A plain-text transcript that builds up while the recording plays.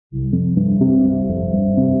Dinah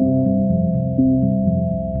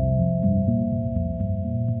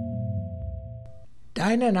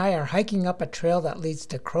and I are hiking up a trail that leads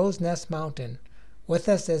to Crowsnest Mountain. With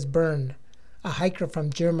us is Bernd, a hiker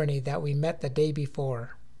from Germany that we met the day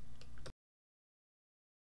before.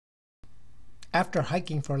 After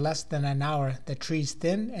hiking for less than an hour, the trees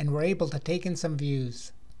thinned and we're able to take in some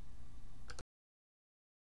views.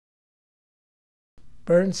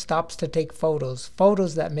 Bernd stops to take photos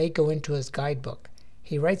that may go into his guidebook.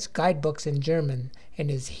 He writes guidebooks in German and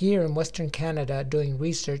is here in Western Canada doing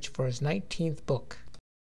research for his 19th book.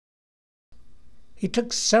 He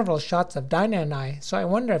took several shots of Dinah and I, so I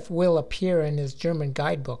wonder if we'll appear in his German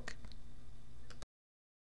guidebook.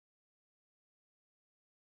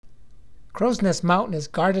 Crowsnest Mountain is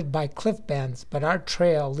guarded by cliff bands, but our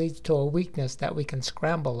trail leads to a weakness that we can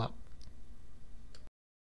scramble up.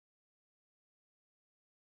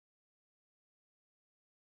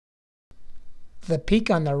 The peak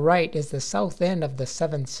on the right is the south end of the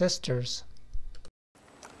Seven Sisters.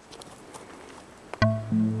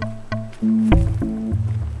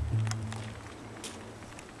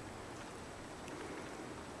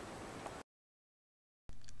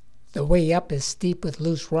 The way up is steep with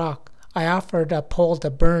loose rock. I offered a pole to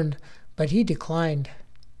Bernd, but he declined.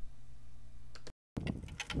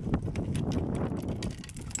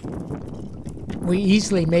 We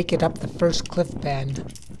easily make it up the first cliff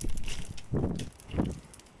band.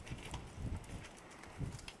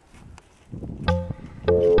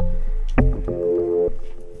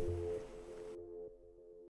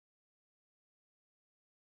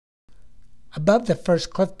 Above the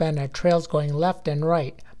first cliff band are trails going left and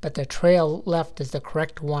right, but the trail left is the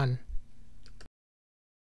correct one.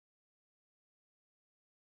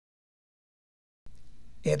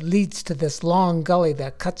 It leads to this long gully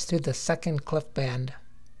that cuts through the second cliff band.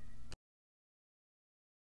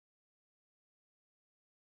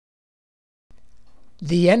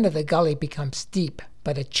 The end of the gully becomes steep,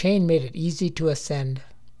 but a chain made it easy to ascend.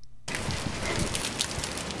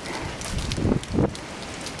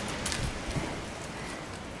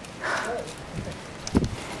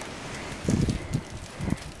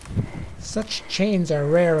 Such chains are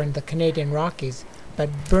rare in the Canadian Rockies, but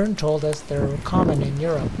Bernd told us they're common in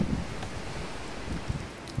Europe.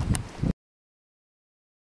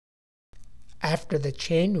 After the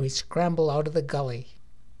chain, we scramble out of the gully.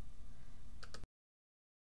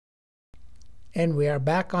 And we are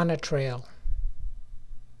back on a trail.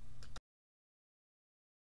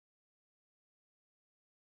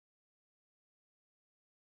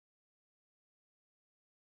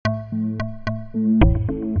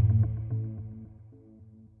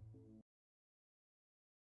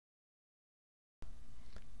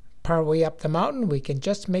 Partway up the mountain, we can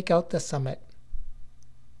just make out the summit.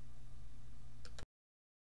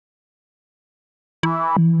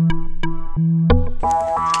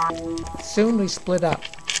 Soon we split up.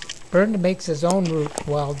 Bernd makes his own route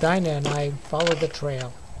while Dinah and I follow the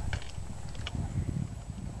trail.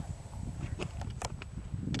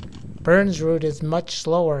 Bernd's route is much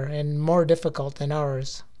slower and more difficult than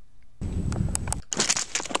ours.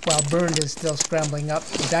 While Bernd is still scrambling up,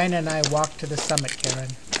 Dinah and I walk to the summit, Karen.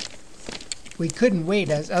 We couldn't wait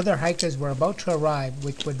as other hikers were about to arrive,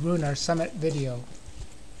 which would ruin our summit video.